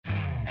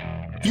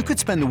You could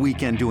spend the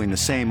weekend doing the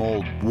same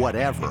old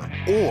whatever,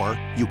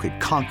 or you could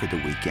conquer the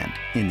weekend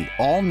in the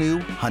all-new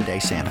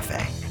Hyundai Santa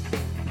Fe.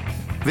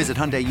 Visit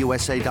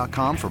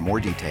HyundaiUSA.com for more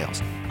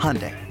details.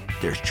 Hyundai,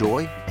 there's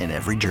joy in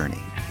every journey.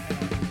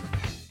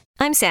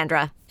 I'm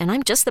Sandra, and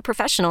I'm just the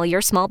professional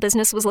your small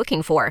business was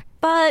looking for.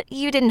 But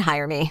you didn't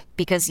hire me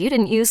because you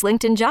didn't use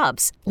LinkedIn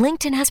Jobs.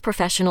 LinkedIn has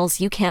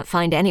professionals you can't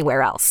find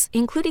anywhere else,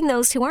 including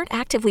those who aren't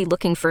actively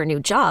looking for a new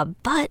job,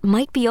 but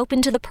might be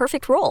open to the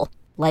perfect role,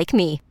 like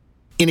me.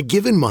 In a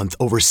given month,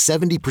 over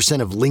 70%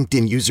 of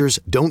LinkedIn users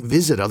don't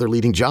visit other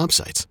leading job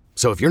sites.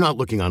 So if you're not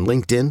looking on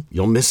LinkedIn,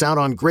 you'll miss out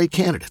on great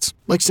candidates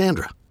like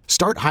Sandra.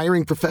 Start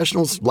hiring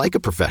professionals like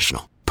a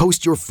professional.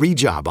 Post your free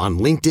job on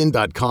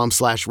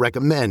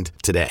linkedin.com/recommend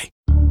today.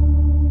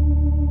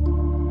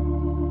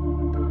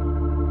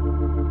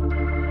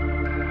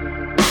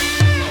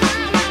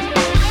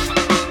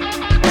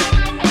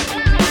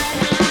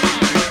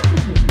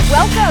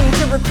 Welcome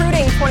to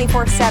Recruiting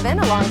 24/7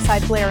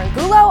 alongside Blair and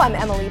Gulo. I'm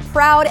Emily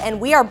Proud, and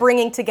we are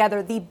bringing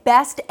together the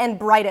best and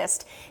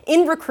brightest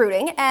in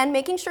recruiting and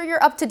making sure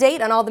you're up to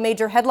date on all the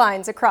major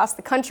headlines across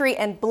the country.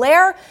 And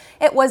Blair,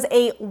 it was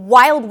a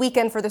wild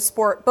weekend for the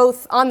sport,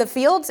 both on the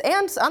field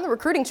and on the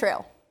recruiting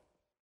trail.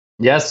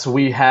 Yes,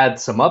 we had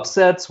some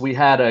upsets. We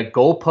had a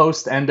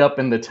goalpost end up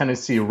in the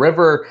Tennessee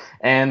River,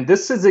 and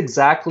this is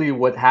exactly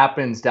what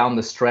happens down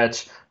the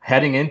stretch.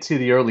 Heading into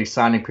the early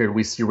signing period,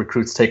 we see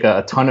recruits take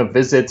a ton of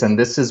visits, and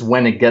this is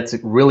when it gets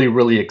really,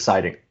 really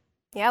exciting.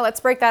 Yeah,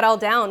 let's break that all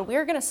down.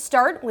 We're going to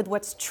start with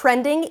what's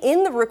trending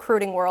in the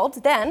recruiting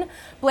world. Then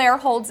Blair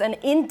holds an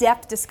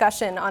in-depth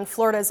discussion on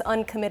Florida's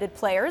uncommitted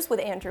players with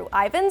Andrew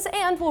Ivins,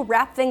 and we'll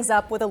wrap things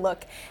up with a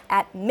look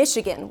at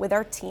Michigan with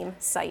our team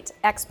site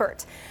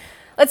expert.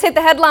 Let's hit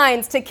the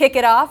headlines to kick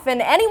it off.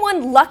 And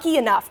anyone lucky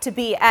enough to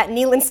be at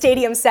Neyland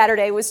Stadium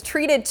Saturday was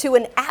treated to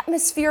an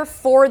atmosphere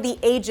for the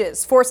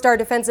ages. Four-star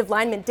defensive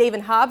lineman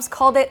David Hobbs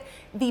called it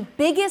the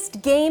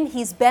biggest game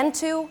he's been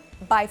to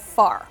by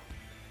far.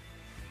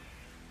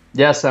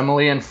 Yes,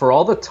 Emily, and for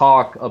all the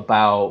talk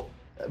about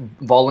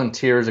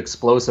Volunteers'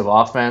 explosive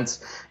offense,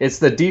 it's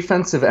the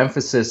defensive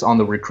emphasis on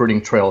the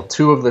recruiting trail.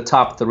 Two of the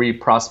top three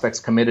prospects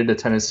committed to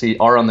Tennessee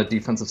are on the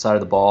defensive side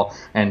of the ball,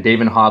 and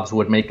David Hobbs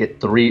would make it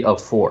 3 of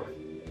 4.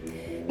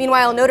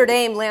 Meanwhile, Notre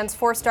Dame lands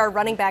four-star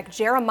running back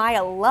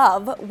Jeremiah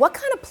Love. What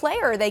kind of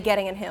player are they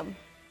getting in him?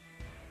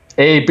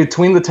 A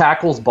between the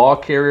tackles ball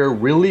carrier,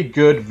 really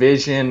good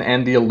vision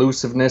and the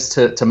elusiveness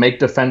to make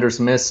defenders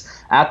miss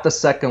at the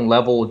second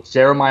level.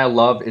 Jeremiah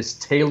Love is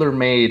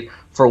tailor-made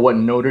for what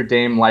Notre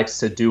Dame likes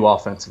to do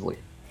offensively.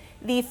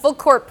 The full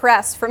court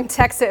press from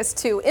Texas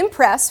to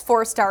impress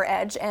four-star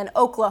edge and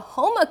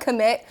Oklahoma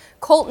commit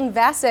Colton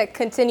Vasek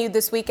continued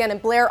this weekend, and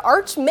Blair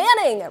Arch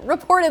Manning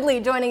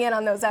reportedly joining in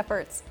on those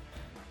efforts.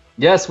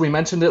 Yes, we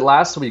mentioned it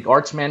last week.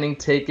 Arch Manning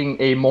taking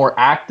a more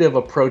active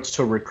approach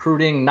to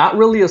recruiting. Not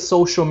really a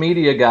social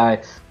media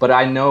guy, but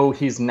I know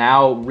he's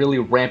now really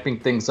ramping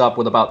things up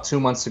with about 2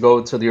 months to go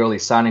to the early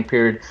signing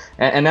period.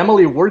 And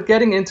Emily, we're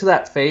getting into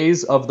that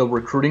phase of the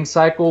recruiting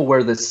cycle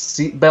where the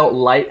seatbelt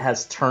light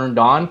has turned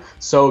on.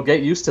 So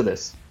get used to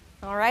this.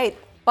 All right,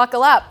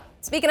 buckle up.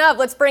 Speaking of,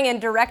 let's bring in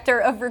Director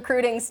of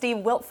Recruiting Steve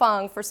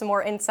Wiltfong for some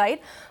more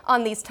insight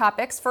on these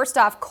topics. First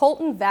off,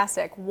 Colton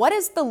Vasek, what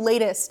is the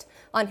latest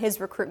on his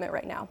recruitment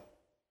right now?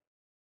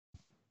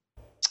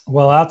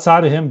 Well,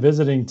 outside of him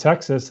visiting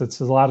Texas,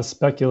 it's a lot of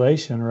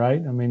speculation,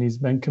 right? I mean, he's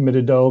been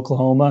committed to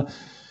Oklahoma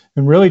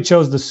and really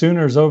chose the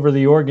Sooners over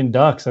the Oregon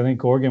Ducks. I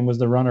think Oregon was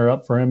the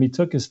runner-up for him. He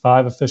took his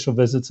 5 official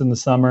visits in the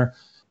summer,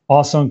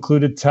 also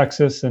included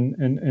Texas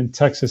and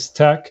Texas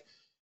Tech,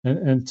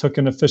 and took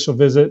an official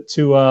visit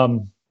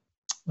to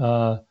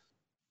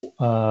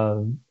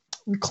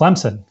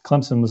Clemson.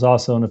 Clemson was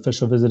also an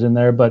official visit in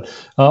there, but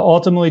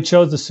ultimately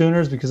chose the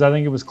Sooners because I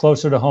think it was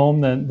closer to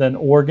home than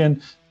Oregon.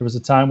 There was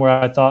a time where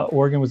I thought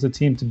Oregon was the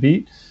team to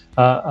beat.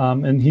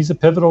 And he's a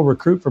pivotal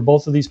recruit for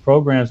both of these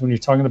programs when you're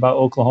talking about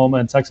Oklahoma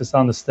and Texas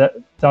down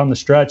the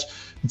stretch.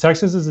 And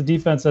Texas is a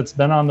defense that's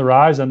been on the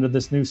rise under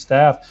this new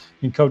staff,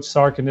 and Coach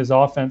Sark and his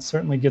offense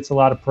certainly gets a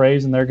lot of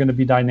praise, and they're going to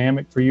be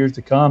dynamic for years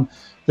to come.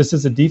 This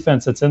is a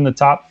defense that's in the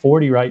top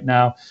 40 right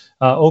now.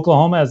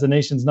 Oklahoma has the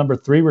nation's number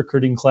 3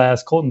 recruiting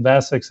class. Colton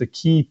Vasek's a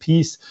key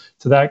piece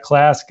to that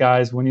class,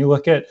 guys. When you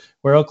look at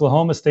where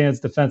Oklahoma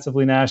stands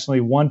defensively nationally,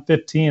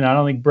 115. I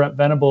don't think Brent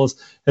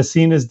Venables has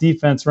seen his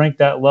defense ranked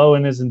that low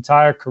in his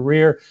entire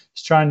career.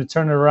 He's trying to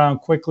turn it around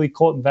quickly.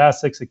 Colton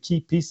Vasek's a key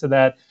piece of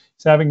that.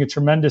 He's having a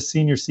tremendous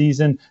senior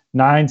season,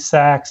 9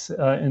 sacks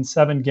in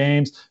 7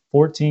 games,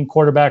 14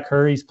 quarterback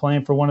hurries,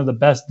 playing for one of the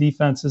best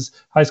defenses,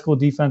 high school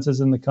defenses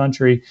in the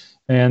country.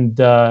 And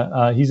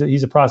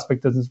he's a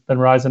prospect that's been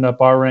rising up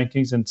our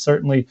rankings, and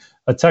certainly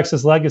a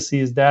Texas legacy.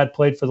 His dad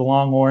played for the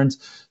Longhorns,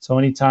 so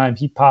anytime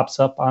he pops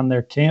up on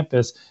their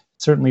campus, it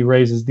certainly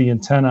raises the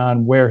antenna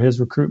on where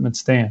his recruitment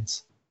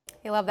stands.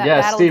 You love that.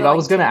 Yeah, Steve, I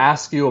was going to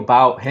ask you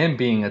about him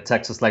being a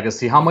Texas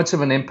legacy. How much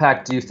of an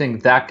impact do you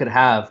think that could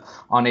have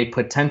on a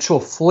potential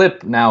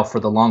flip now for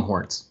the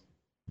Longhorns?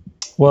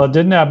 Well, it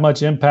didn't have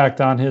much impact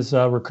on his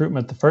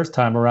recruitment the first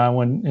time around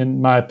when,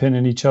 in my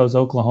opinion, he chose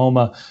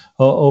Oklahoma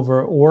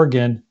over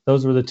Oregon.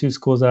 Those were the two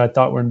schools that I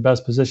thought were in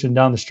best position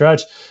down the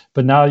stretch.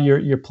 But now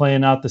you're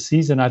playing out the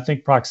season. I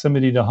think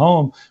proximity to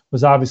home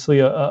was obviously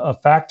a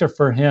factor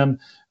for him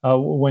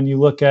when you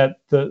look at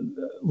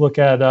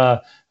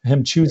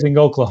him choosing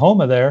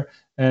Oklahoma there.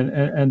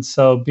 And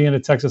so being a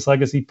Texas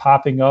legacy,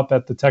 popping up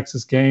at the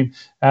Texas game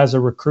as a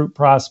recruit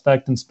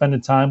prospect and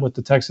spending time with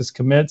the Texas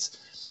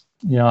commits,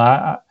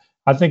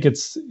 I think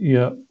it's,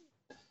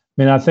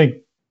 I think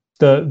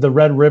the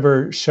Red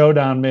River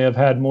Showdown may have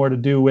had more to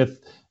do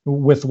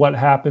with what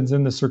happens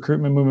in this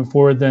recruitment moving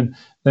forward than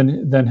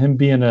him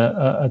being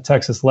a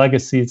Texas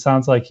legacy. It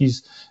sounds like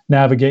he's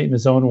navigating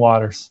his own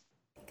waters.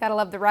 Gotta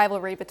love the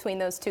rivalry between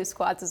those two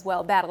squads as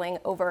well, battling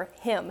over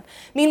him.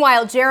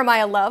 Meanwhile,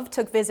 Jeremiah Love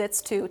took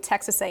visits to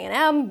Texas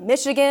A&M,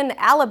 Michigan,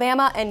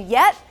 Alabama, and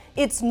yet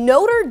it's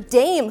Notre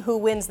Dame who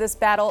wins this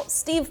battle.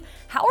 Steve,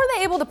 how are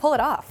they able to pull it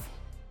off?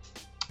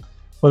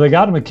 Well, they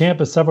got him at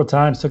campus several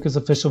times, took his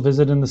official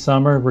visit in the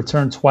summer,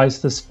 returned twice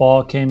this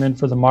fall, came in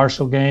for the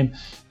Marshall game,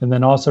 and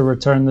then also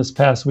returned this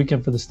past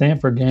weekend for the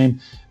Stanford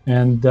game.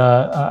 And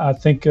I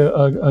think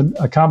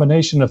a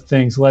combination of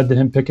things led to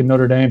him picking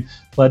Notre Dame,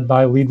 led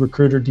by lead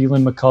recruiter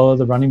Deland McCullough,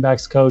 the running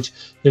backs coach,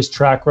 his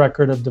track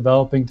record of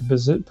developing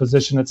to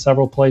position at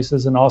several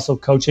places and also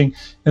coaching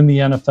in the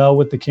NFL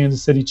with the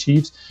Kansas City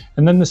Chiefs.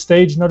 And then the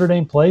stage Notre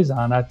Dame plays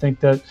on. I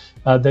think that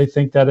they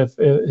think that if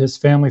his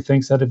family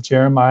thinks that if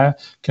Jeremiah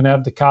can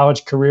have the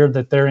college career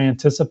that they're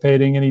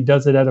anticipating and he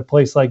does it at a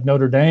place like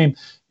Notre Dame,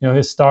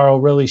 his star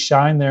will really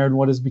shine there in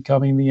what is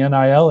becoming the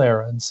NIL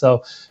era. And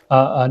so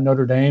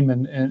Notre Dame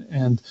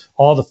and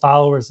all the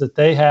followers that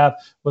they have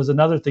was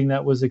another thing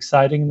that was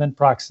exciting. And then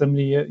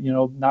proximity,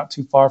 not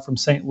too far from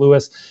St.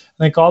 Louis.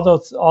 I think all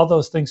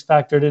those things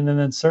factored in. And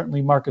then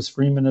certainly Marcus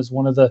Freeman is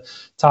one of the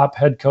top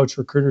head coach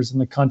recruiters in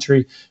the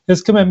country.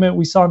 His commitment,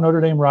 we saw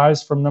Notre Dame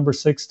rise from number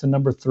 6 to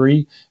number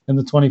 3 in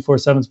the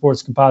 24/7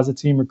 Sports Composite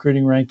Team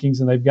recruiting rankings,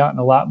 and they've gotten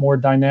a lot more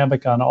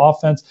dynamic on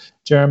offense.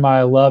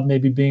 Jeremiah Love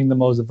maybe being the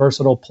most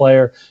versatile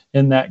player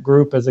in that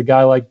group, as a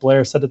guy like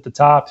Blair said at the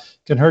top,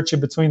 can hurt you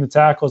between the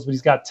tackles, but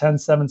he's got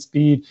 10-7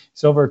 speed.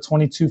 He's over a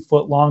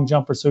 22-foot long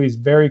jumper, so he's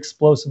very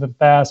explosive and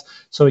fast,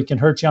 so he can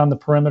hurt you on the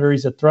perimeter.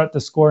 He's a threat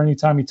to score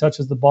anytime he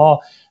touches the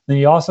ball. Then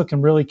he also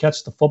can really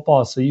catch the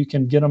football, so you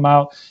can get him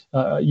out.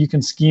 You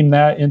can scheme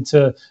that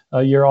into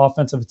your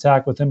offensive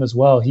attack with him as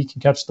well. He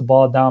can catch the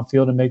ball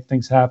downfield and make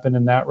things happen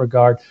in that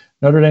regard.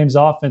 Notre Dame's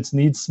offense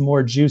needs some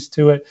more juice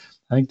to it.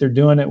 I think they're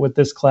doing it with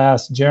this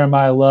class.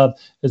 Jeremiah Love,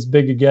 as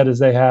big a get as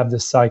they have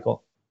this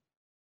cycle.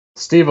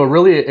 Steve, a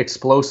really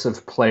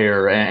explosive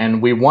player,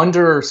 and we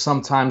wonder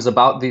sometimes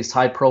about these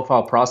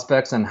high-profile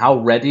prospects and how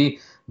ready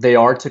they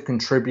are to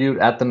contribute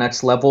at the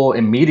next level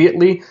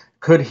immediately.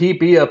 Could he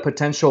be a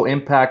potential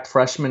impact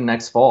freshman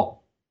next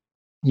fall?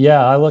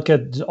 Yeah, I look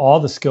at all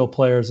the skill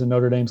players in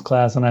Notre Dame's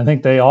class, and I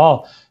think they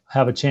all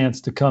have a chance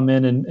to come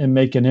in and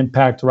make an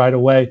impact right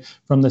away,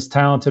 from this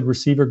talented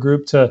receiver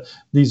group to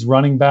these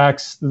running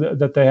backs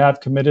that they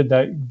have committed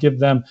that give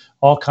them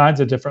all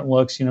kinds of different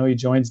looks. He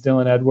joins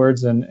Dylan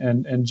Edwards and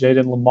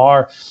Jaden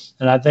Lamar.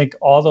 And I think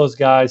all those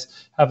guys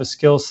have a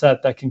skill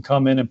set that can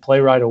come in and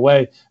play right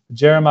away.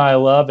 Jeremiah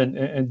Love and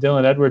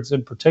Dylan Edwards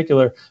in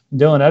particular.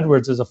 Dylan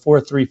Edwards is a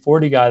 4.3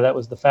 40 guy. That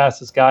was the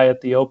fastest guy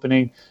at the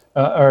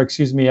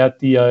at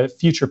the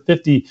Future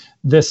 50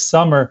 this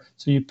summer.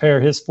 So you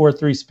pair his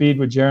 4.3 speed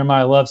with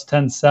Jeremiah Love's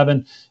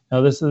 10.7.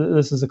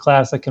 This is a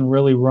class that can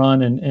really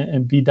run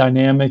and be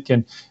dynamic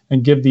and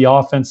give the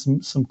offense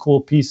some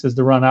cool pieces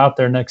to run out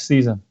there next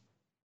season.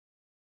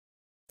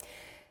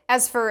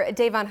 As for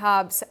Davon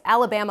Hobbs,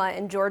 Alabama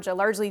and Georgia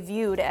largely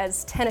viewed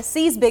as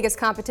Tennessee's biggest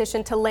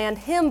competition to land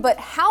him, but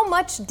how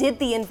much did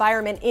the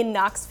environment in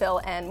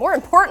Knoxville and, more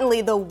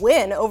importantly, the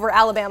win over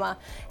Alabama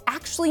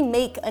actually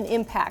make an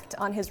impact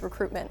on his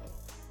recruitment?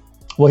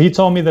 Well, he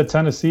told me that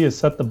Tennessee has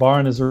set the bar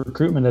in his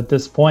recruitment at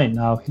this point.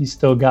 Now, he's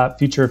still got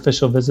future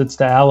official visits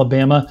to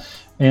Alabama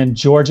and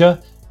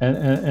Georgia.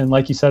 And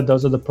like you said,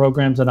 those are the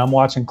programs that I'm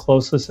watching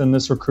closest in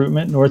this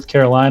recruitment. North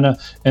Carolina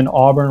and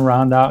Auburn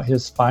round out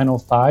his final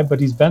 5, but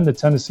he's been to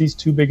Tennessee's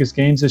 2 biggest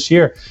games this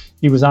year.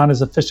 He was on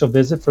his official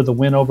visit for the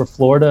win over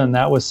Florida, and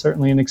that was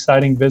certainly an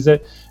exciting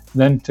visit.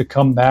 Then to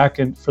come back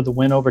and for the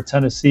win over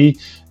Tennessee,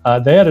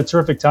 they had a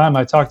terrific time.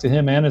 I talked to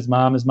him and his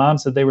mom. His mom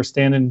said they were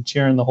standing and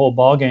cheering the whole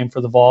ball game for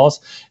the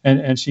Vols,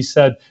 and she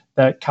said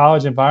that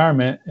college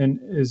environment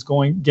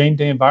game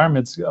day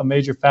environment's a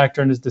major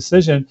factor in his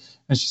decision.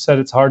 And she said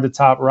it's hard to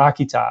top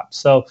Rocky Top.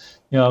 So,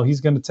 he's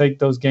going to take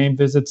those game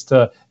visits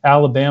to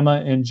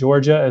Alabama and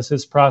Georgia as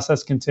his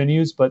process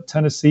continues. But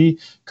Tennessee,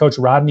 Coach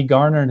Rodney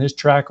Garner and his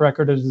track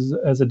record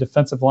as a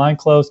defensive line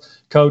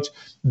coach,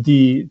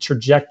 the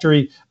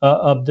trajectory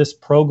of this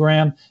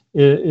program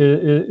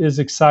is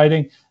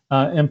exciting.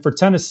 And for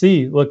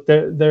Tennessee, look,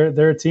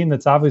 they're a team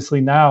that's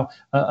obviously now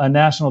a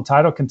national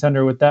title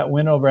contender with that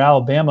win over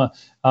Alabama.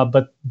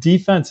 But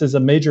defense is a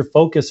major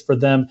focus for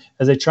them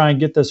as they try and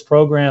get this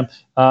program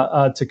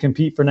to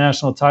compete for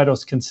national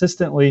titles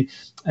consistently.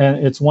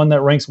 And it's one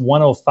that ranks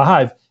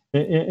 105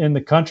 in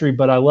the country.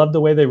 But I love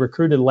the way they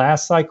recruited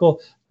last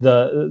cycle.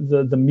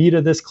 The meat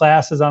of this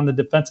class is on the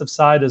defensive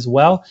side as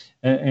well.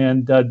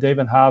 And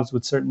David Hobbs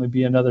would certainly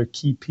be another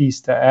key piece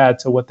to add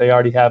to what they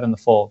already have in the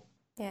fold.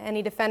 Yeah,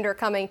 any defender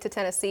coming to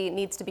Tennessee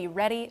needs to be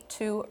ready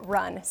to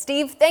run.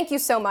 Steve, thank you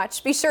so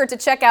much. Be sure to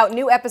check out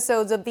new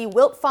episodes of the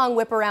Wiltfong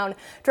Whip Around,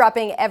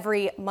 dropping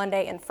every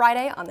Monday and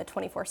Friday on the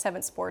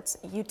 24/7 Sports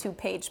YouTube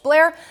page.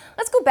 Blair,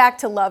 let's go back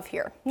to Love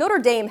here. Notre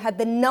Dame had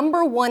the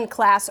 #1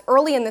 class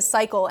early in this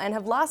cycle and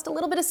have lost a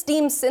little bit of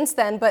steam since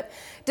then. But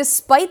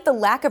despite the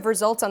lack of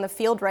results on the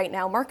field right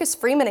now, Marcus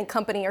Freeman and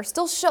company are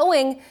still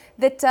showing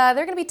that they're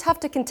going to be tough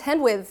to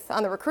contend with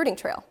on the recruiting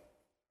trail.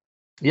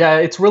 Yeah,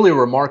 it's really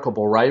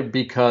remarkable, right?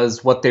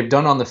 Because what they've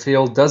done on the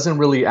field doesn't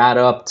really add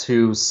up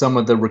to some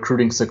of the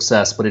recruiting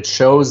success, but it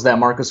shows that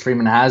Marcus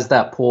Freeman has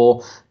that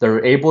pull.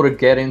 They're able to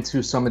get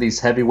into some of these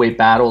heavyweight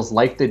battles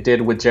like they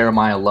did with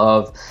Jeremiah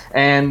Love.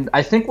 And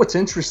I think what's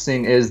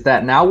interesting is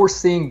that now we're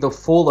seeing the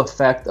full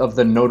effect of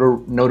the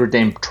Notre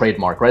Dame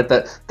trademark, right?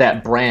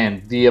 That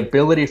brand, the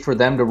ability for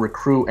them to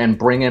recruit and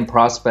bring in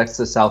prospects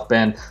to South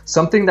Bend,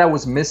 something that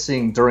was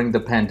missing during the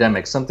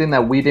pandemic, something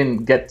that we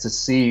didn't get to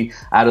see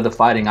out of the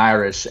Fighting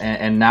Irish.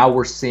 And now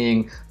we're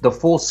seeing the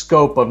full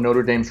scope of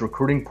Notre Dame's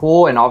recruiting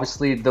pool, and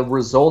obviously the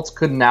results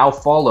could now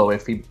follow.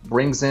 If he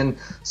brings in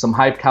some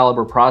hype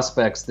caliber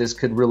prospects, this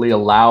could really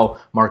allow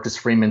Marcus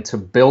Freeman to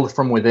build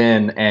from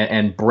within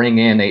and bring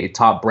in a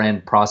top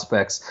brand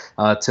prospects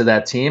to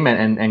that team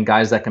and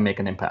guys that can make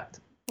an impact.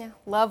 Yeah,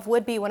 Love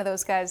would be one of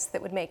those guys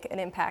that would make an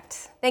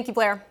impact. Thank you,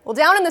 Blair. Well,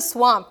 down in the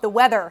swamp, the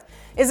weather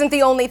isn't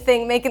the only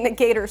thing making the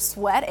Gators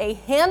sweat. A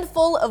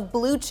handful of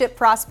blue chip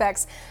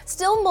prospects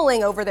still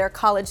mulling over their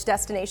college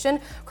destination.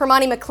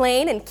 Cormani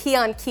McClain and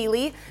Keon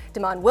Keeley,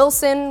 Damon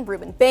Wilson,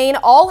 Ruben Bain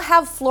all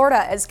have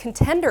Florida as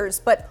contenders.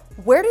 But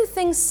where do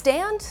things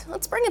stand?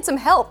 Let's bring in some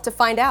help to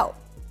find out.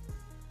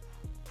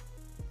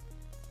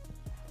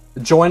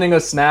 Joining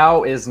us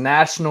now is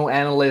national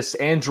analyst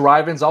Andrew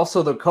Ivins,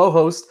 also the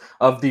co-host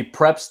of the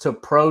Preps to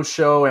Pro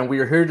show, and we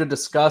are here to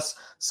discuss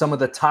some of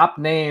the top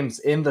names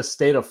in the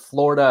state of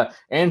Florida.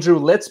 Andrew,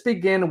 let's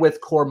begin with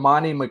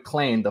Cormani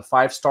McClain, the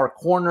 5-star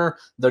corner,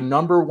 the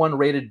 #1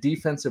 rated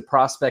defensive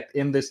prospect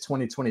in this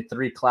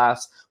 2023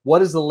 class.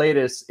 What is the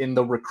latest in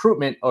the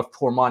recruitment of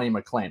Cormani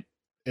McClain?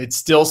 It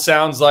still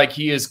sounds like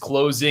he is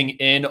closing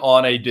in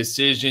on a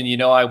decision. You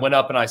know, I went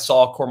up and I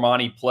saw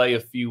Cormani play a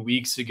few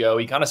weeks ago.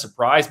 He kind of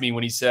surprised me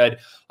when he said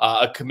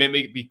a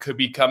commitment could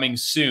be coming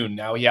soon.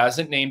 Now, he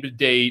hasn't named a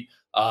date.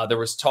 There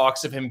was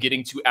talks of him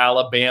getting to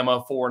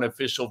Alabama for an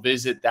official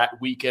visit that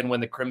weekend when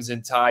the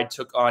Crimson Tide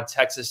took on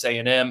Texas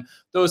A&M.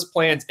 Those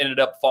plans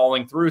ended up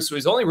falling through. So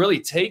he's only really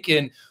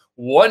taken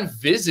one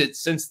visit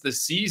since the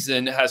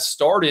season has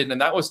started, and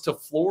that was to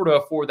Florida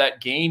for that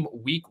game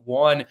week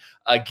 1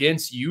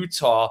 against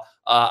Utah.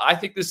 I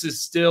think this is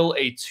still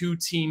a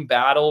 2-team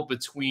battle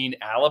between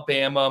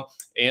Alabama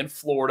and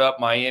Florida.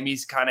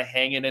 Miami's kind of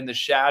hanging in the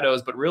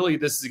shadows, but really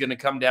this is going to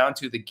come down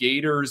to the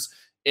Gators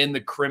in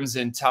the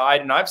Crimson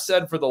Tide. And I've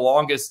said for the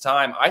longest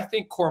time, I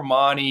think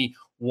Cormani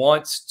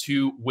wants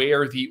to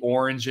wear the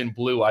orange and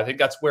blue. I think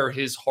that's where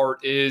his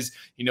heart is.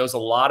 He knows a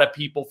lot of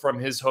people from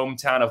his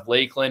hometown of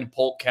Lakeland,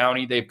 Polk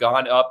County. They've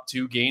gone up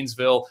to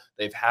Gainesville.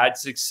 They've had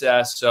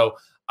success. So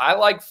I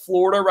like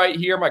Florida right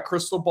here. My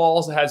crystal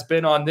ball has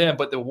been on them.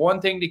 But the one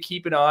thing to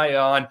keep an eye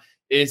on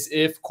is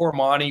if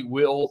Cormani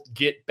will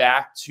get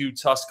back to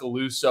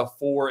Tuscaloosa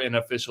for an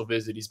official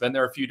visit. He's been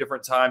there a few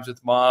different times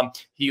with Mom.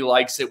 He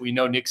likes it. We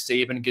know Nick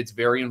Saban gets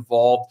very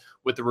involved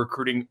with the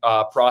recruiting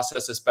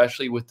process,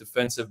 especially with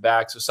defensive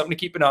backs. So something to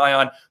keep an eye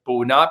on, but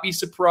would not be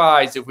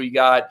surprised if we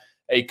got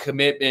a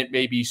commitment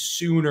maybe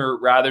sooner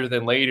rather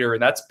than later.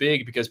 And that's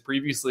big because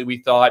previously we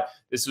thought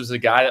this was a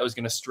guy that was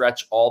going to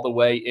stretch all the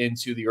way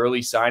into the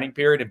early signing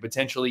period and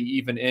potentially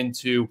even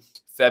into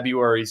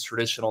February's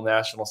traditional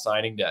National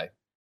Signing Day.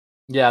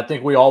 Yeah, I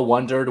think we all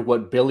wondered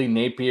what Billy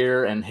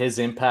Napier and his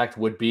impact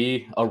would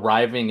be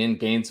arriving in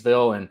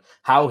Gainesville and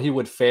how he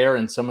would fare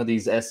in some of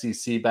these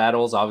SEC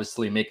battles,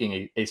 obviously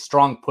making a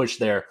strong push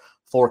there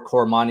for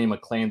Cormani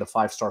McClain, the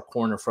 5-star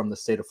corner from the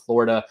state of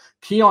Florida.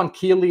 Keon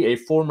Keeley, a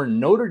former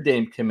Notre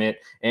Dame commit,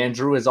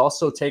 Andrew, has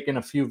also taken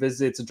a few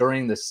visits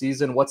during the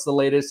season. What's the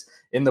latest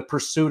in the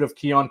pursuit of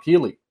Keon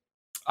Keeley?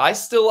 I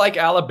still like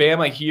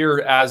Alabama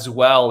here as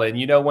well. And,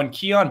 you know, when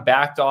Keon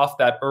backed off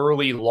that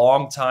early,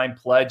 long-time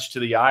pledge to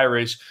the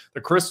Irish, the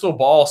crystal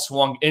ball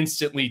swung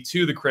instantly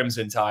to the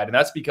Crimson Tide. And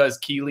that's because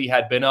Keeley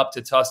had been up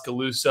to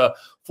Tuscaloosa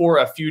for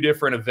a few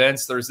different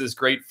events. There's this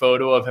great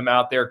photo of him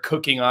out there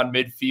cooking on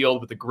midfield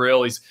with the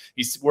grill.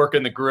 He's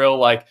working the grill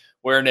like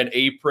wearing an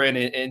apron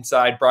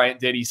inside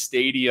Bryant-Denny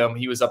Stadium.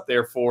 He was up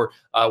there for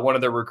one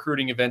of the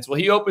recruiting events. Well,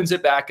 he opens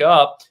it back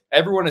up.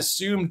 Everyone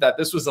assumed that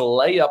this was a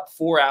layup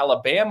for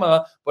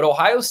Alabama, but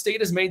Ohio State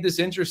has made this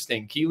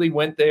interesting. Keeley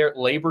went there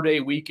Labor Day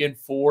weekend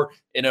for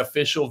an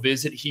official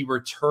visit. He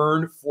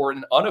returned for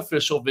an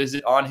unofficial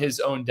visit on his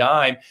own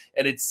dime,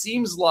 and it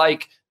seems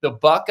like the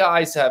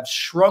Buckeyes have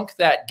shrunk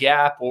that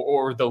gap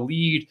or the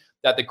lead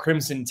that the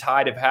Crimson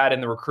Tide have had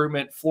in the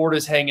recruitment.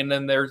 Florida's hanging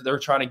in there. They're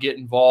trying to get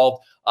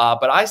involved.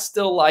 But I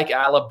still like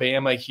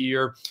Alabama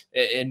here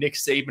and Nick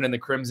Saban and the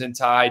Crimson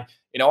Tide.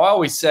 I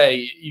always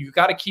say you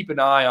got to keep an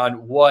eye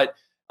on what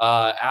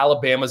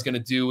Alabama's going to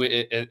do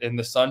in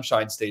the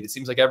Sunshine State. It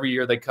seems like every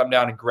year they come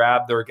down and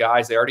grab their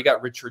guys. They already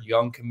got Richard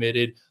Young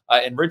committed.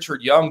 And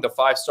Richard Young, the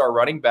 5-star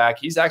running back,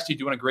 he's actually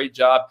doing a great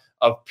job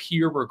of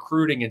peer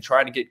recruiting and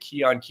trying to get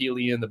Keon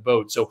Keeley in the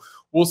boat. So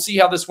we'll see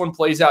how this one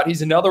plays out.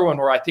 He's another one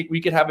where I think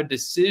we could have a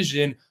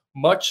decision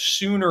much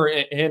sooner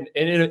in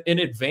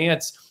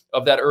advance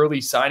of that early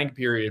signing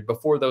period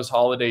before those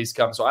holidays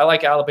come. So I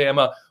like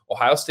Alabama.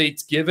 Ohio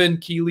State's given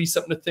Keeley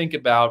something to think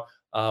about,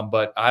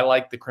 but I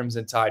like the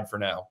Crimson Tide for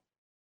now.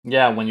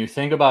 Yeah, when you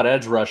think about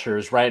edge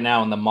rushers right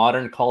now in the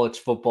modern college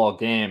football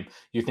game,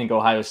 you think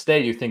Ohio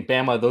State, you think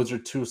Bama. Those are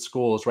two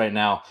schools right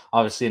now,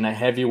 obviously in a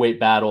heavyweight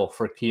battle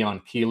for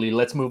Keon Keeley.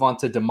 Let's move on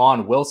to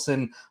Damon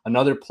Wilson,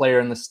 another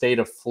player in the state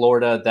of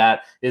Florida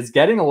that is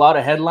getting a lot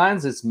of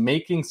headlines, is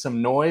making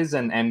some noise,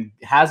 and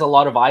has a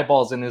lot of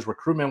eyeballs in his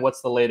recruitment.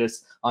 What's the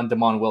latest on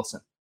Damon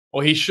Wilson?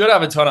 Well, he should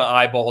have a ton of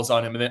eyeballs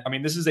on him. I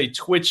mean, this is a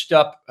twitched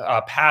up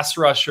pass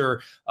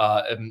rusher,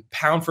 and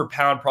pound for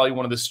pound, probably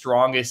one of the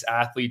strongest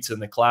athletes in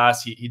the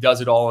class. He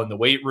does it all in the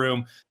weight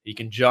room. He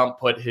can jump,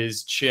 put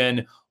his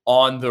chin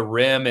on the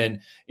rim. And,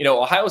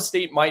 Ohio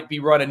State might be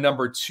running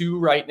number 2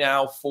 right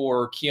now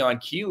for Keon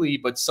Keeley,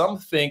 but some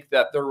think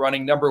that they're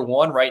running number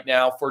 1 right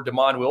now for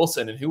Damon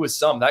Wilson. And who is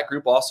some? That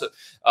group also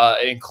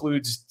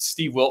includes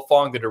Steve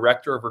Wiltfong, the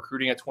director of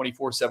recruiting at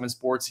 24/7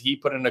 Sports. He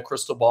put in a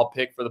crystal ball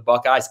pick for the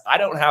Buckeyes. I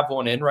don't have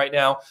one in right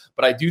now,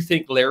 but I do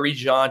think Larry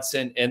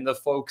Johnson and the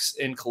folks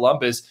in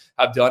Columbus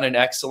have done an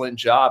excellent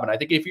job. And I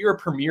think if you're a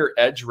premier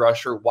edge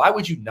rusher, why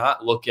would you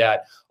not look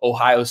at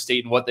Ohio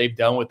State and what they've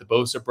done with the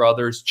Bosa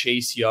brothers,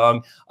 Chase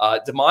Young?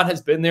 Damon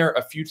has been there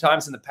a few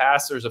times in the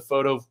past. There's a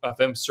photo of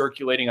him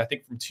circulating, I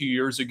think from 2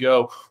 years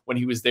ago when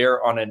he was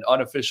there on an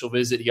unofficial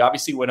visit. He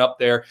obviously went up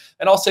there.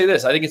 And I'll say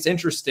this, I think it's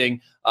interesting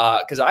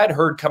because I had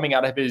heard coming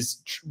out of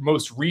his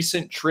most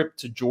recent trip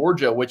to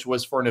Georgia, which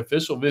was for an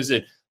official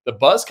visit, the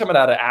buzz coming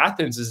out of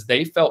Athens is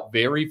they felt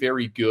very,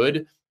 very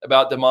good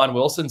about Damon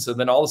Wilson. So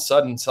then all of a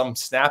sudden, some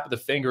snap of the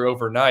finger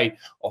overnight,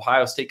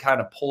 Ohio State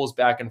kind of pulls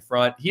back in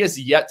front. He has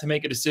yet to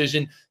make a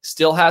decision,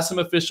 still has some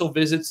official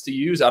visits to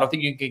use. I don't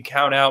think you can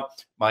count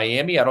out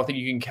Miami. I don't think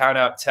you can count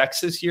out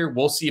Texas here.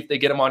 We'll see if they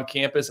get him on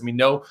campus. I mean,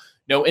 no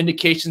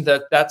indication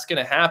that that's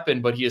going to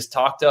happen, but he has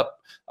talked up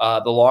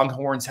the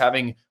Longhorns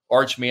having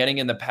Arch Manning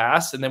in the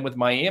past. And then with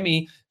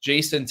Miami,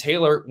 Jason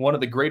Taylor, one of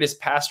the greatest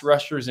pass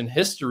rushers in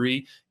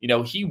history,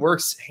 he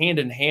works hand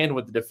in hand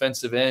with the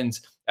defensive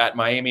ends at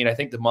Miami. And I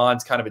think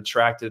Damon's kind of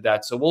attracted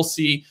that. So we'll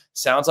see.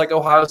 Sounds like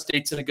Ohio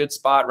State's in a good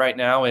spot right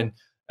now. And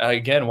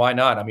again, why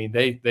not? I mean,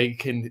 they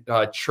can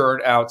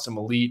churn out some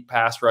elite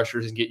pass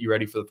rushers and get you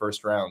ready for the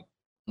first round.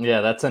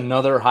 Yeah, that's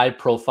another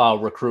high-profile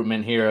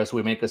recruitment here as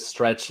we make a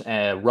stretch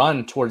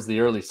run towards the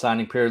early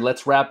signing period.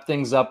 Let's wrap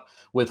things up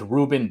with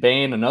Ruben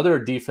Bain, another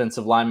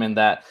defensive lineman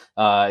that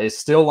is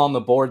still on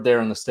the board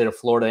there in the state of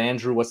Florida.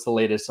 Andrew, what's the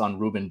latest on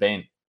Ruben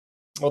Bain?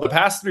 Well, the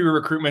past 3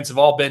 recruitments have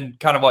all been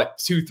kind of like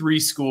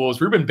 2-3 schools.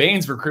 Ruben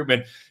Bain's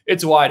recruitment,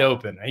 it's wide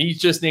open. He's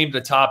just named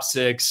the top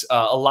 6.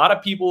 A lot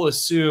of people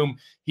assume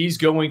he's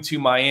going to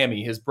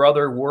Miami. His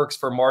brother works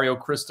for Mario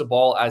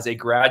Cristobal as a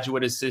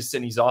graduate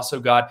assistant. He's also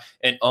got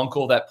an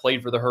uncle that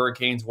played for the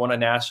Hurricanes, won a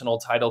national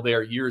title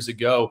there years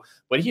ago.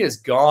 But he has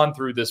gone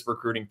through this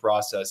recruiting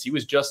process. He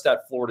was just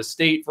at Florida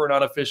State for an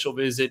unofficial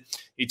visit.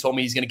 He told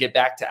me he's going to get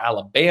back to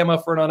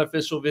Alabama for an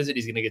unofficial visit.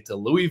 He's going to get to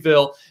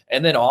Louisville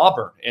and then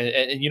Auburn.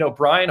 And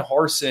Brian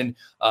Harsin,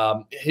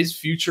 his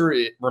future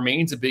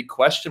remains a big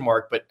question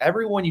mark. But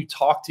everyone you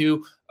talk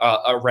to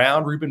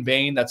around Ruben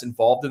Bain that's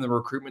involved in the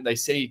recruitment, they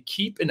say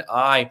keep an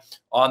eye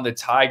on the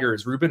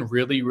Tigers. Ruben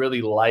really,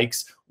 really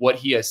likes what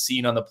he has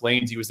seen on the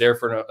Plains. He was there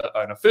for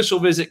an official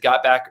visit,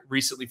 got back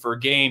recently for a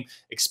game,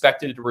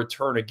 expected to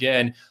return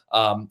again.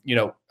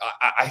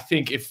 I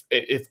think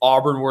if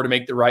Auburn were to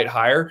make the right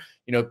hire,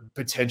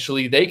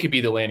 potentially they could be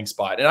the landing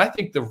spot. And I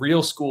think the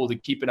real school to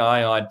keep an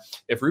eye on,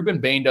 if Ruben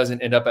Bain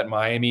doesn't end up at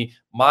Miami,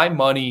 my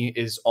money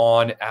is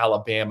on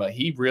Alabama.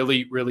 He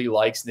really, really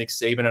likes Nick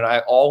Saban. And I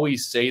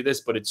always say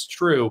this, but it's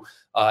true.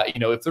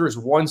 If there's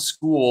one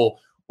school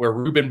where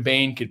Ruben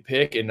Bain could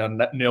pick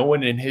and no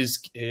one in his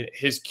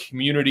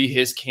community,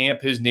 his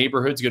camp, his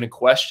neighborhood is going to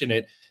question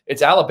it,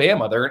 it's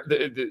Alabama.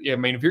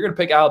 If you're going to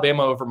pick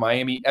Alabama over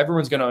Miami,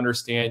 everyone's going to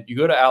understand. You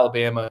go to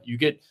Alabama, you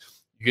get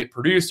you get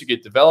produced, you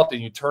get developed,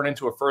 and you turn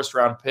into a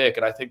first-round pick.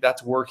 And I think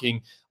that's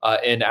working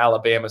in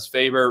Alabama's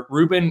favor.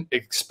 Ruben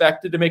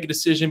expected to make a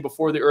decision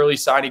before the early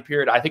signing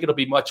period. I think it'll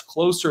be much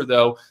closer,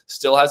 though.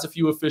 Still has a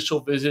few official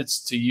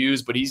visits to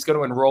use, but he's going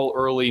to enroll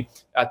early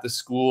at the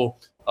school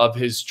of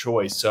his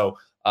choice. So,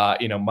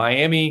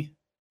 Miami,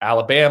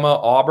 Alabama,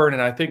 Auburn,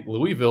 and I think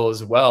Louisville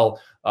as well.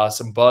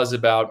 Some buzz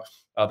about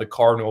the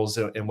Cardinals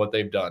and what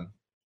they've done.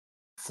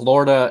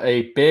 Florida,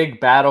 a big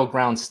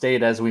battleground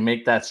state as we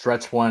make that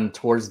stretch one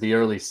towards the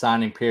early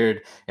signing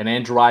period. And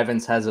Andrew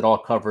Ivins has it all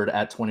covered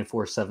at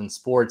 24/7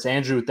 Sports.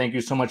 Andrew, thank you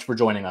so much for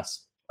joining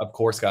us. Of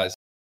course, guys.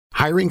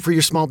 Hiring for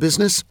your small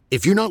business?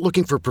 If you're not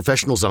looking for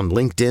professionals on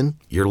LinkedIn,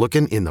 you're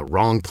looking in the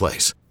wrong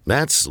place.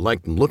 That's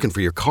like looking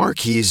for your car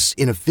keys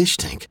in a fish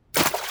tank.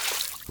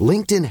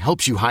 LinkedIn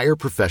helps you hire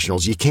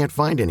professionals you can't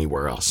find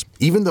anywhere else,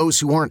 even those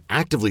who aren't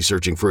actively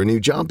searching for a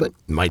new job but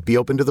might be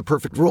open to the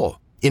perfect role.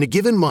 In a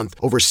given month,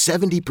 over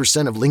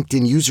 70% of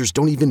LinkedIn users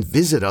don't even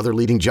visit other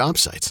leading job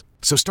sites.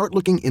 So start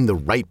looking in the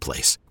right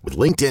place. With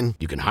LinkedIn,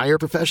 you can hire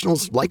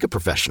professionals like a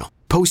professional.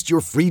 Post your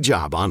free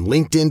job on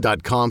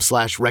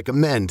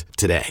linkedin.com/recommend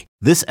today.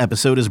 This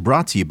episode is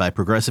brought to you by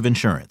Progressive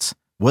Insurance.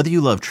 Whether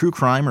you love true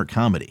crime or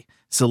comedy,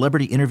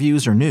 celebrity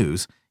interviews or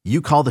news,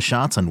 you call the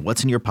shots on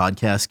what's in your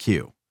podcast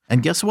queue.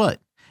 And guess what?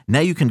 Now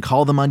you can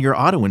call them on your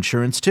auto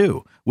insurance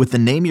too with the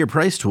Name Your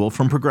Price tool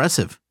from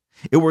Progressive.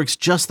 It works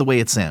just the way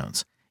it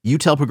sounds. You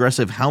tell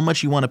Progressive how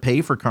much you want to pay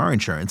for car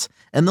insurance,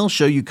 and they'll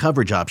show you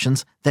coverage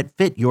options that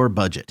fit your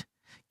budget.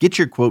 Get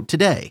your quote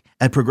today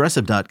at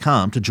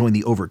Progressive.com to join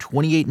the over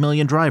 28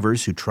 million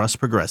drivers who trust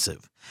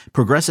Progressive.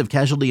 Progressive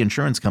Casualty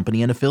Insurance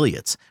Company and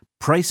Affiliates.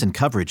 Price and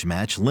coverage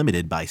match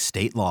limited by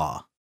state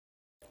law.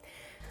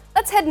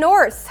 Let's head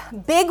north.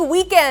 Big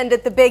weekend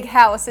at the Big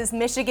House as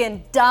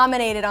Michigan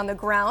dominated on the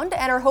ground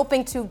and are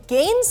hoping to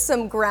gain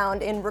some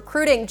ground in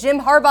recruiting. Jim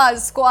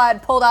Harbaugh's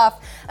squad pulled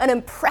off an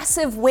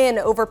impressive win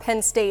over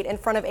Penn State in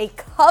front of a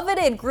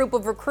coveted group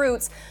of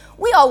recruits.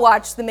 We all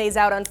watched the Maize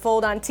Out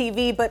unfold on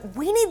TV, but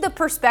we need the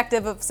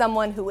perspective of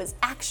someone who was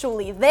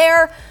actually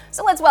there.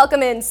 So let's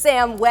welcome in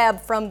Sam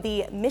Webb from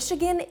the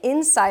Michigan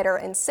Insider.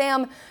 And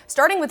Sam,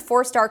 starting with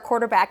four-star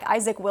quarterback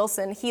Isaac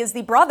Wilson, he is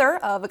the brother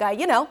of a guy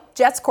you know,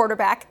 Jets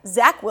quarterback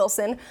Zach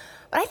Wilson.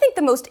 But I think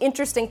the most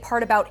interesting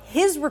part about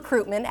his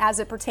recruitment as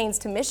it pertains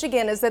to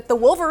Michigan is that the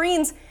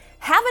Wolverines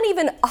haven't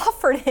even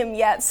offered him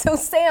yet. So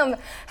Sam,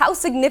 how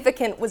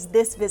significant was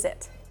this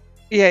visit?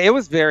 Yeah, it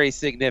was very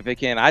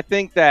significant. I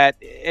think that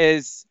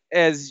as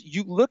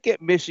you look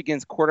at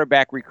Michigan's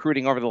quarterback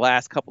recruiting over the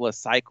last couple of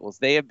cycles,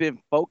 they have been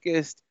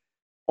focused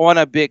on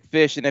a big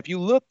fish. And if you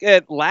look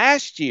at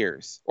last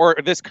year's or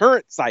this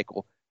current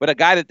cycle, but a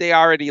guy that they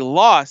already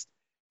lost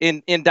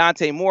in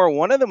Dante Moore,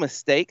 one of the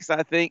mistakes,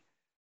 I think,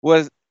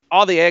 was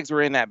all the eggs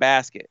were in that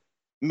basket.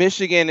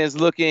 Michigan is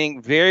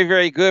looking very,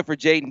 very good for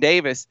Jaden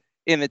Davis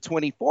in the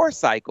 24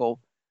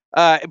 cycle.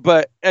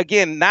 But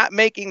again, not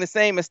making the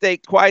same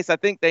mistake twice. I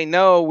think they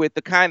know with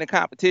the kind of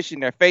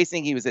competition they're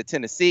facing. He was at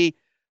Tennessee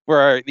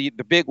for the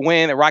big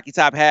win that Rocky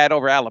Top had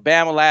over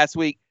Alabama last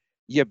week.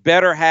 You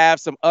better have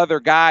some other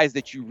guys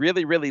that you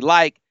really, really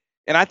like.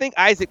 And I think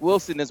Isaac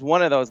Wilson is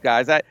one of those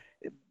guys.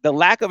 The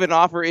lack of an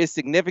offer is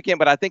significant,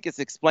 but I think it's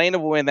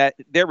explainable in that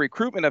their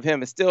recruitment of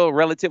him is still,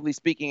 relatively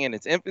speaking, in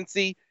its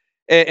infancy.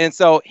 And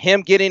so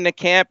him getting to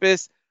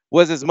campus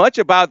was as much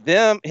about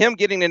him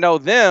getting to know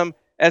them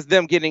as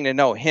them getting to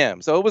know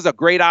him. So it was a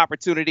great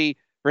opportunity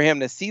for him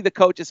to see the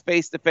coaches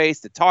face to face,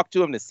 to talk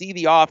to him, to see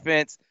the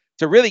offense,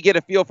 to really get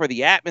a feel for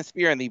the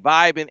atmosphere and the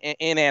vibe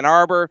in Ann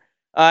Arbor.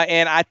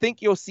 And I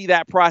think you'll see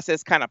that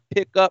process kind of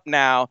pick up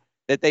now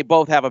that they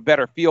both have a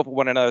better feel for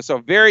one another. So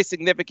very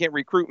significant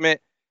recruitment,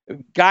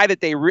 guy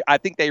that I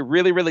think they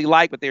really, really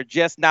like, but they're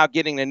just now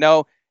getting to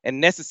know, and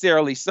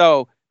necessarily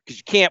so because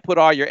you can't put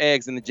all your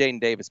eggs in the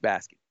Jaden Davis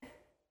basket.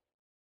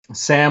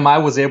 Sam, I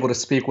was able to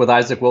speak with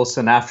Isaac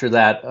Wilson after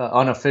that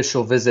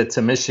unofficial visit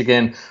to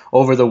Michigan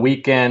over the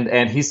weekend,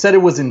 and he said it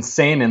was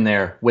insane in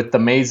there with the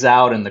Maize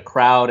Out and the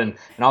crowd and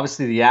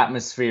obviously the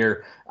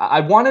atmosphere. I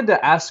wanted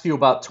to ask you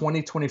about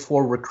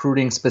 2024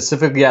 recruiting,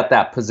 specifically at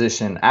that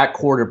position, at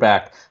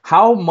quarterback.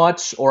 How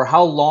much or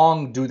how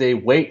long do they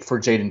wait for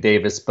Jaden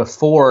Davis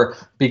before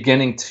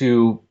beginning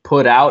to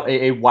put out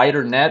a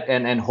wider net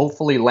and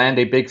hopefully land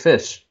a big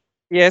fish?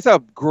 Yeah, it's a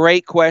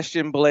great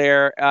question,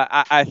 Blair.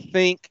 I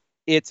think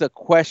it's a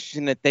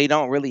question that they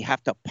don't really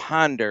have to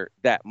ponder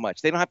that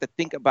much. They don't have to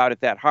think about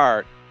it that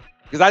hard.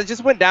 Because I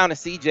just went down to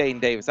see Jaden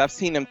Davis. I've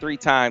seen him 3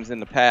 times in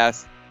the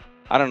past,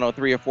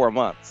 3 or 4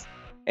 months.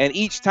 And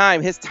each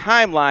time his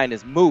timeline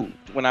has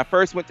moved. When I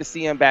first went to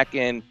see him back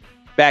in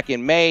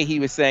May, he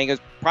was saying it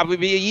would probably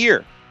be a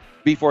year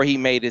before he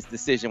made his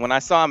decision. When I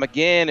saw him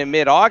again in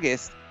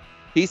mid-August,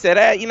 he said,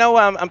 hey,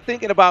 I'm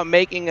thinking about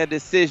making a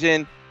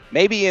decision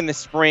maybe in the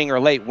spring or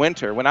late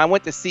winter. When I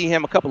went to see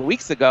him a couple of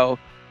weeks ago,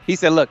 he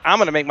said, look, I'm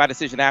going to make my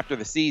decision after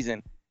the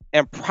season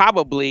and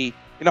probably,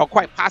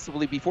 quite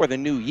possibly before the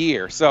new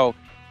year. So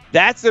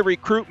that's a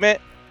recruitment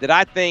that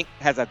I think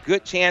has a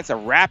good chance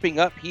of wrapping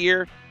up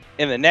here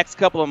in the next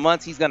couple of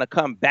months. He's going to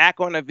come back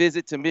on a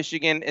visit to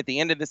Michigan at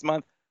the end of this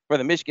month for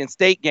the Michigan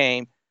State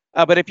game.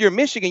 But if you're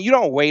Michigan, you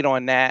don't wait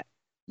on that.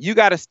 You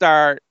got to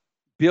start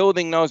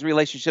building those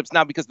relationships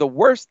now, because the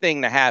worst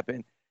thing to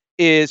happen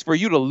is for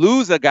you to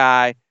lose a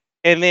guy,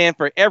 and then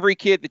for every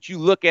kid that you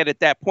look at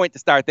that point to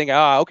start thinking,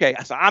 oh, okay,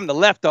 so I'm the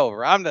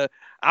leftover. I'm the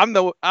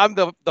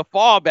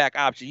fallback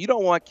option. You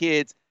don't want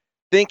kids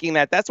thinking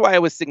that. That's why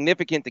it was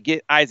significant to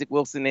get Isaac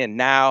Wilson in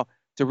now,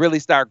 to really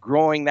start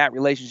growing that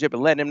relationship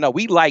and letting him know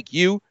we like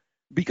you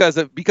because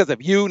of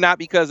you, not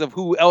because of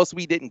who else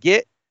we didn't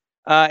get.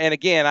 And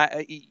again,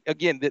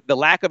 the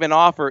lack of an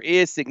offer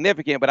is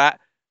significant, but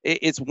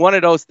it's one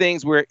of those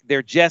things where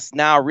they're just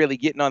now really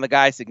getting on the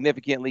guy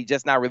significantly,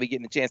 just not really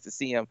getting a chance to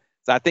see him.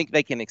 So I think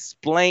they can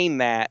explain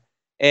that,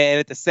 and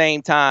at the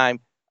same time,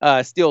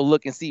 still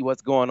look and see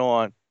what's going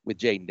on with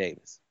Jaden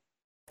Davis.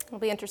 It'll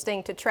be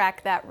interesting to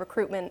track that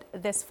recruitment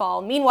this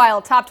fall.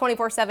 Meanwhile, top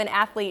 24/7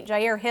 athlete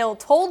Jyaire Hill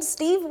told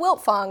Steve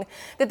Wiltfong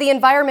that the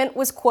environment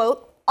was,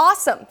 quote,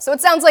 awesome. So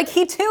it sounds like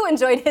he too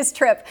enjoyed his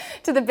trip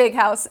to the Big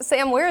House.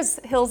 Sam, where's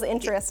Hill's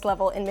interest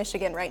level in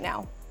Michigan right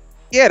now?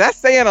 Yeah, that's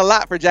saying a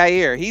lot for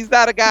Jyaire. He's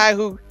not a guy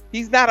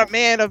he's not a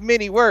man of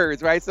many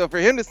words, right? So for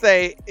him to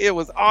say it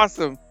was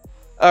awesome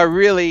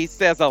really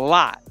says a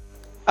lot.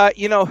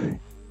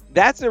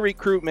 That's a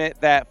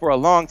recruitment that for a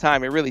long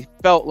time, it really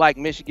felt like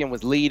Michigan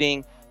was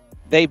leading.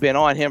 They've been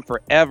on him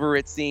forever,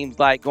 it seems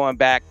like, going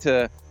back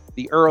to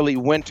the early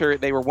winter.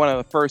 They were one of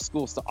the first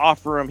schools to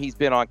offer him. He's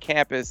been on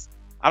campus,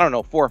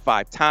 4 or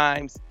 5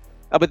 times.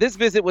 But this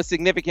visit was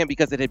significant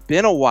because it had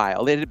been a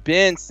while. It had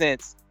been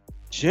since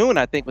June,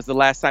 I think, was the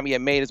last time he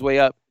had made his way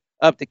up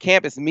to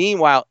campus.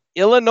 Meanwhile,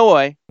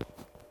 Illinois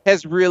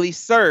has really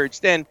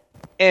surged. And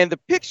the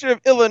picture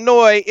of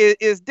Illinois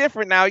is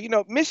different now.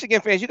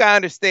 Michigan fans, you got to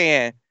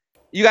understand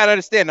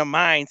the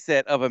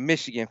mindset of a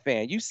Michigan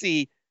fan. You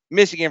see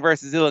Michigan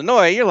versus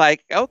Illinois, you're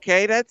like,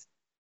 okay, that's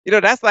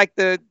like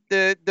the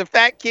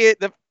fat kid,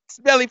 the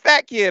smelly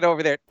fat kid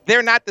over there.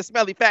 They're not the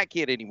smelly fat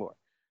kid anymore,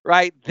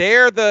 right?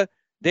 They're the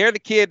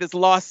kid that's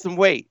lost some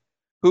weight,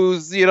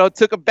 who's,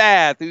 took a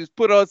bath, who's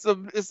put on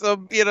some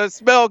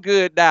smell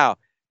good now.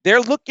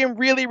 They're looking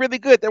really, really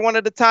good. They're one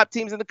of the top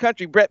teams in the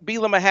country. Brett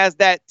Bielema has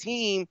that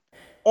team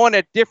on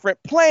a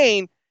different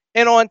plane.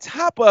 And on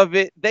top of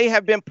it, they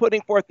have been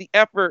putting forth the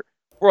effort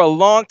for a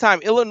long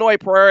time. Illinois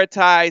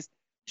prioritized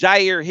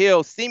Jyaire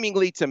Hill,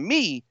 seemingly to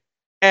me,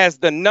 as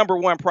the number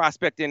one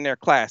prospect in their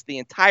class. The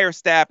entire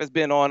staff has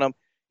been on him.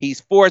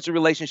 He's forged a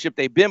relationship.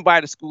 They've been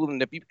by the school.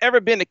 And if you've ever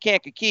been to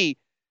Kankakee,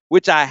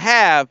 which I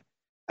have,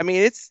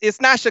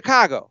 it's not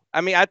Chicago.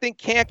 I think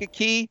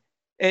Kankakee,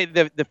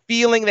 the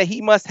feeling that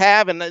he must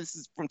have, and this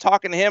is from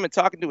talking to him and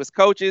talking to his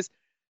coaches,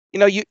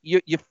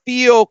 you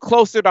feel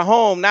closer to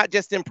home, not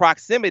just in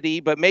proximity,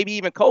 but maybe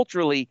even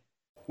culturally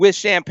with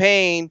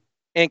Champaign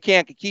and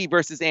Kankakee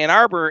versus Ann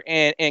Arbor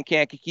and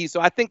Kankakee. So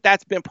I think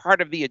that's been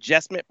part of the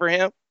adjustment for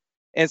him.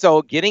 And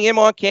so getting him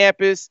on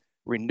campus,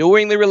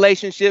 renewing the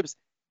relationships,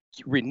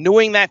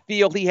 renewing that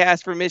feel he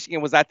has for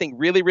Michigan was, I think,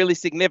 really, really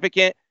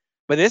significant.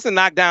 But it's a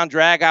knockdown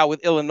drag out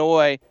with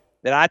Illinois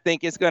that I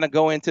think it's going to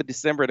go into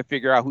December to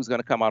figure out who's going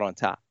to come out on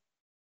top.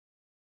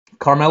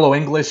 Carmelo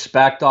English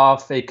backed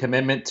off a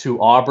commitment to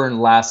Auburn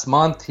last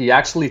month. He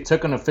actually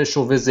took an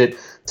official visit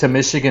to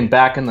Michigan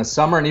back in the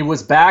summer, and he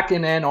was back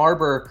in Ann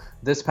Arbor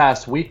this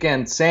past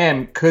weekend.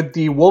 Sam, could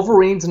the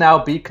Wolverines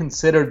now be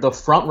considered the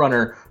front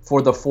runner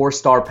for the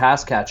 4-star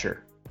pass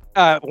catcher?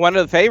 One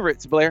of the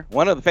favorites, Blair.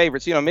 One of the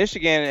favorites.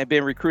 Michigan had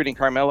been recruiting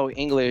Carmelo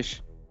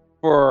English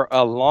for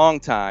a long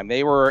time.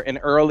 They were an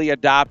early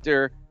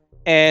adopter,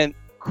 and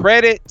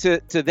credit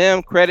to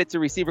them, credit to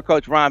receiver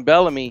coach Ron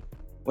Bellamy.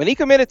 When he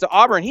committed to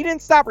Auburn, he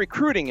didn't stop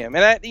recruiting him.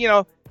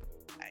 And,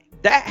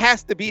 that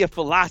has to be a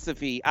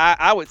philosophy,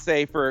 I would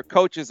say, for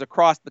coaches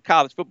across the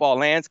college football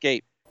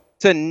landscape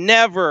to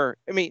never,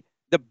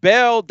 the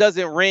bell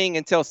doesn't ring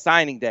until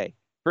signing day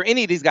for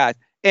any of these guys.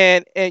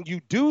 And you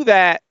do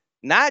that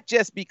not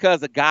just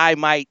because a guy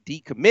might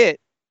decommit,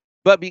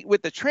 but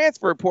with the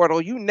transfer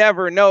portal, you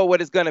never know what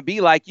it's going to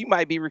be like. You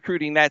might be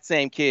recruiting that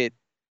same kid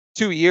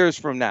 2 years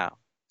from now.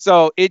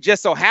 So it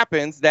just so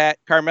happens that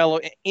Carmelo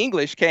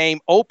English came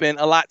open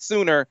a lot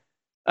sooner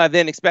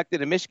than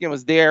expected, and Michigan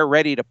was there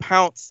ready to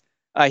pounce.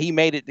 He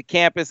made it to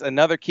campus.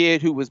 Another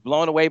kid who was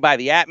blown away by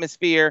the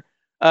atmosphere.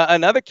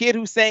 Another kid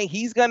who's saying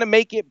he's going to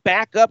make it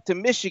back up to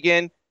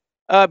Michigan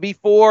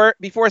before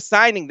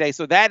signing day.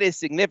 So that is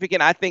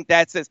significant. I think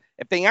that says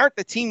if they aren't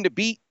the team to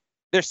beat,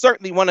 they're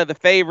certainly one of the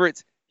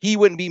favorites. He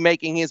wouldn't be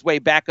making his way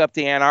back up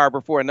to Ann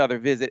Arbor for another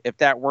visit if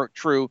that weren't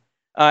true.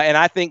 And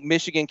I think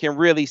Michigan can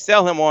really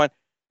sell him on.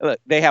 Look,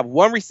 they have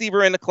one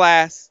receiver in the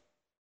class.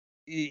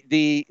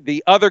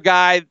 The other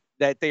guy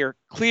that they are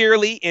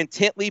clearly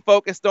intently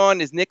focused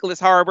on is Nicholas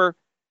Harbor.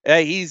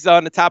 He's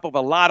on the top of a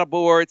lot of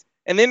boards.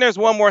 And then there's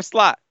one more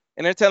slot.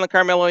 And they're telling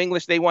Carmelo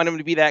English they want him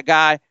to be that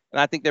guy.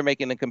 And I think they're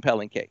making a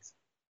compelling case.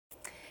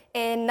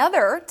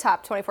 Another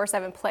top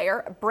 24/7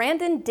 player,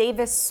 Brandon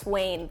Davis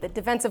Swain. The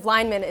defensive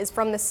lineman is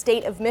from the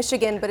state of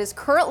Michigan, but is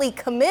currently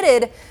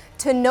committed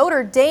to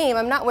Notre Dame.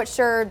 I'm not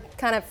sure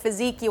kind of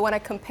physique you want to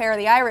compare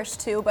the Irish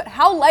to, but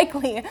how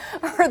likely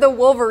are the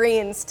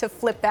Wolverines to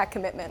flip that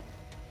commitment?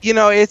 You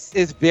know, it's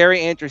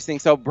very interesting.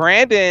 So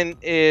Brandon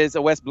is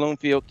a West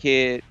Bloomfield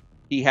kid.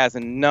 He has a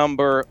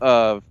number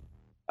of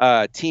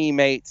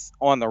teammates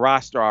on the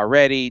roster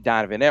already.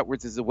 Donovan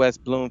Edwards is a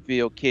West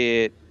Bloomfield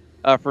kid.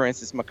 For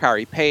instance,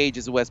 Makari Page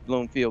is a West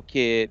Bloomfield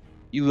kid.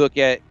 You look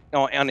at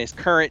on his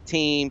current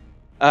team,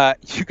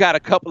 you got a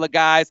couple of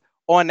guys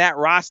on that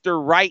roster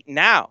right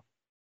now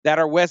that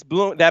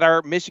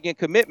are Michigan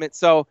commitments.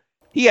 So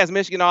he has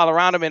Michigan all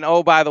around him. And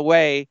oh, by the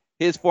way,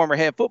 his former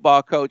head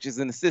football coach is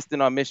an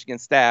assistant on Michigan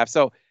staff.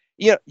 So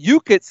you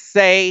could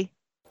say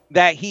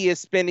that he is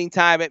spending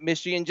time at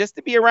Michigan just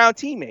to be around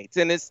teammates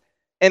and his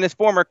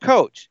former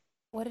coach.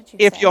 What did you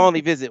say? If you only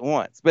visit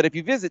once, but if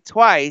you visit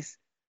twice,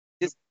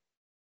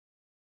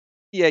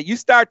 you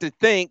start to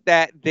think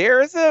that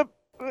there is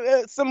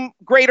some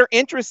greater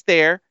interest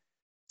there.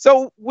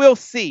 So we'll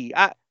see.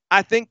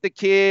 I think the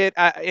kid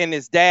and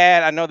his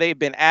dad, I know they've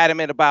been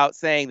adamant about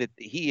saying that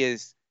he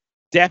is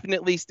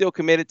definitely still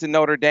committed to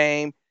Notre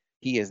Dame.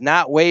 He is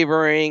not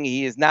wavering.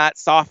 He has not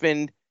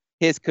softened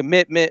his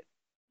commitment,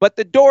 but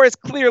the door is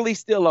clearly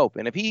still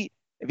open. If he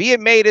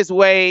had made his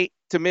way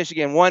to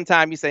Michigan one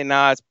time, you say,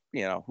 nah, it's,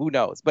 who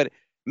knows? But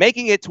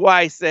making it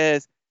twice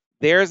says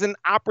there's an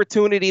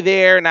opportunity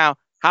there. Now,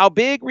 how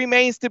big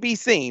remains to be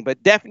seen,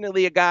 but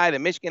definitely a guy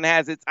that Michigan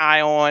has its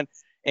eye on,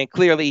 and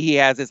clearly he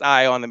has his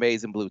eye on the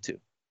Maize and Blue too.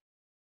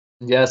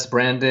 Yes,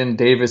 Brandon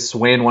Davis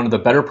Swain, one of the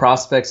better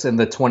prospects in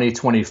the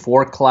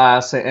 2024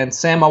 class. And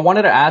Sam, I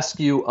wanted to ask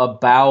you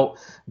about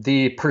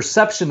the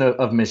perception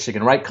of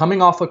Michigan, right?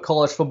 Coming off a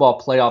college football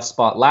playoff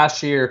spot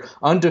last year,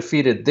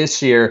 undefeated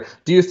this year.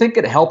 Do you think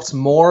it helps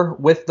more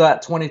with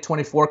that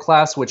 2024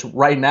 class, which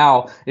right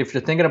now, if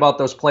you're thinking about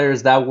those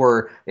players that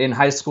were in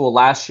high school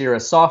last year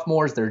as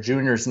sophomores, they're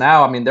juniors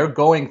now. I mean, they're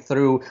going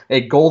through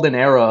a golden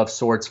era of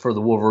sorts for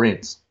the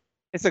Wolverines.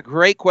 It's a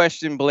great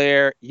question,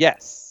 Blair.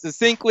 Yes,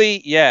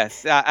 succinctly,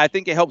 yes. I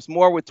think it helps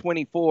more with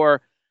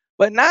 24,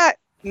 but not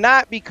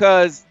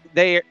because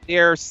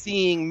they're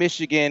seeing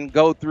Michigan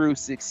go through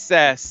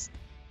success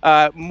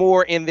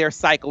more in their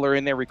cycle or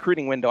in their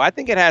recruiting window. I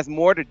think it has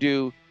more to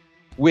do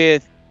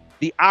with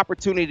the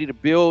opportunity to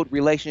build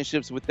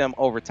relationships with them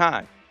over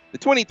time. The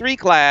 23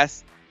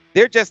 class,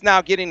 they're just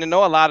now getting to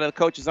know a lot of the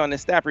coaches on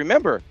this staff.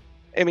 Remember,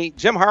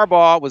 Jim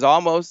Harbaugh was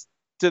almost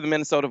to the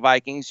Minnesota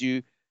Vikings.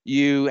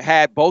 You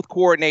had both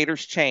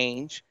coordinators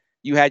change.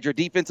 You had your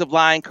defensive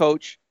line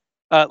coach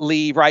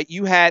leave, right?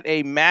 You had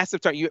a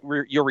massive turn.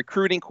 Your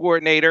recruiting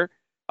coordinator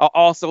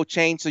also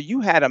changed. So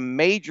you had a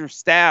major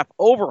staff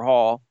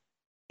overhaul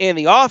in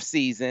the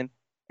offseason,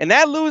 and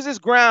that loses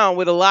ground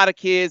with a lot of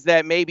kids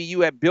that maybe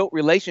you have built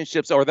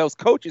relationships, or those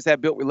coaches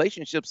have built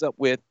relationships up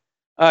with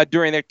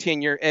during their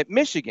tenure at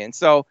Michigan.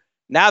 So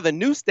now the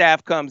new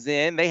staff comes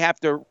in. They have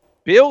to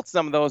build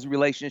some of those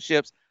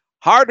relationships.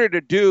 Harder to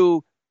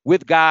do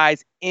with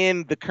guys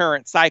in the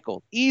current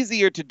cycle.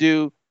 Easier to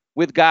do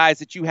with guys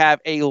that you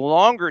have a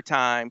longer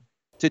time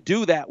to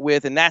do that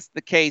with, and that's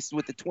the case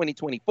with the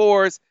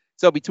 2024s.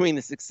 So between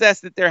the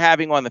success that they're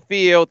having on the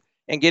field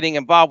and getting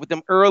involved with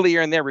them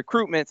earlier in their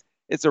recruitments,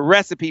 it's a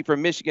recipe for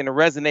Michigan to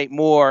resonate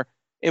more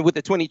with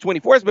the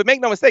 2024s. But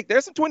make no mistake,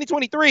 there's some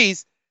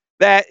 2023s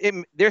that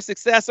their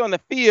success on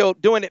the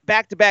field, doing it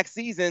back-to-back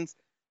seasons,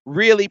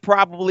 really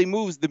probably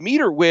moves the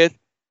meter with.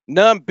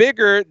 None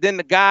bigger than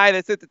the guy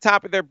that's at the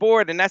top of their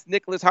board, and that's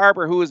Nicholas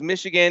Harbor, who is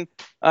Michigan.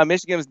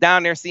 Michigan was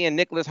down there seeing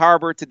Nicholas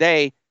Harbor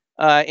today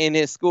in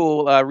his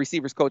school,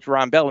 receivers coach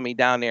Ron Bellamy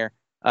down there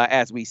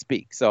as we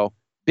speak. So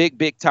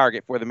big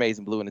target for the Maize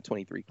and Blue in the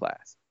 23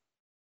 class.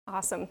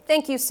 Awesome.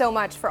 Thank you so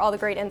much for all the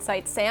great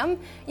insights, Sam.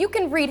 You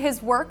can read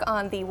his work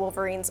on the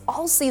Wolverines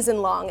all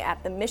season long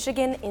at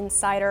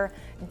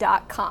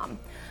themichiganinsider.com.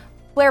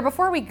 Blair,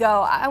 before we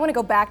go, I want to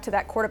go back to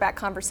that quarterback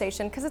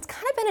conversation because it's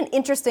kind of been an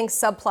interesting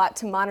subplot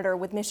to monitor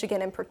with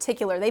Michigan in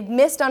particular. They've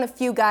missed on a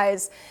few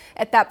guys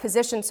at that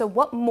position. So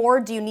what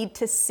more do you need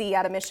to see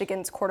out of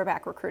Michigan's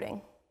quarterback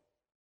recruiting?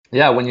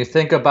 Yeah, when you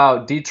think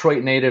about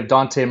Detroit native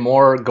Dante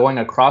Moore going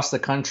across the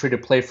country to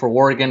play for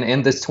Oregon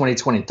in this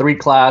 2023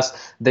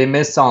 class, they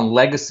missed on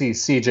legacy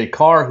CJ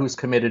Carr, who's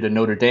committed to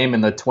Notre Dame in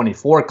the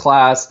 24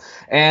 class,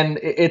 and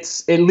it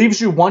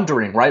leaves you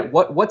wondering, right?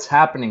 What's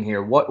happening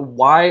here?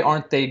 Why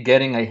aren't they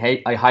getting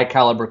a high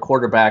caliber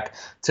quarterback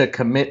to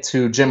commit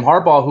to Jim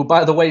Harbaugh, who,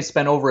 by the way,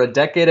 spent over a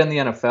decade in the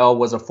NFL,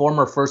 was a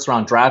former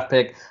first-round draft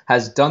pick,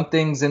 has done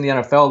things in the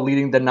NFL,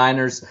 leading the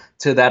Niners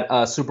to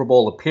that Super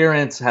Bowl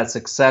appearance, had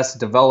success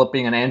developing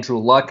an Andrew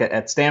Luck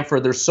at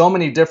Stanford. There's so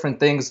many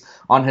different things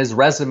on his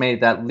resume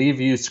that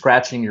leave you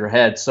scratching your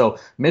head. So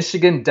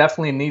Michigan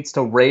definitely needs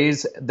to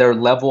raise their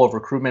level of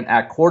recruitment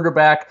at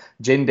quarterback.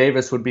 Jaden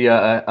Davis would be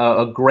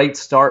a great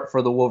start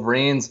for the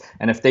Wolverines.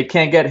 And if they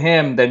can't get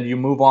him, then you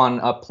move on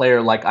a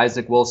player like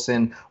Isaac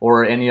Wilson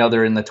or any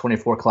other in the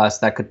 24 class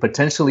that could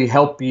potentially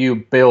help you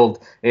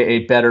build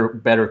a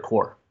better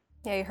core.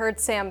 Yeah, you heard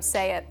Sam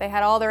say it. They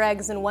had all their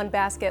eggs in one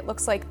basket.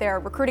 Looks like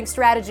their recruiting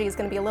strategy is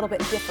going to be a little bit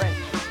different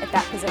at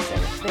that position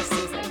this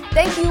season.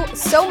 Thank you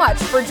so much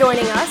for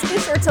joining us. Be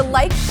sure to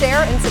like,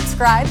 share, and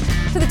subscribe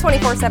to the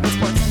 24/7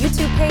 Sports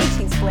YouTube page.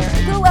 He's Blair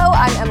Angulo.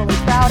 I'm Emily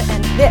Proud,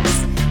 and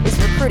this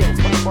is Recruiting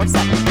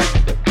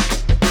 24/7.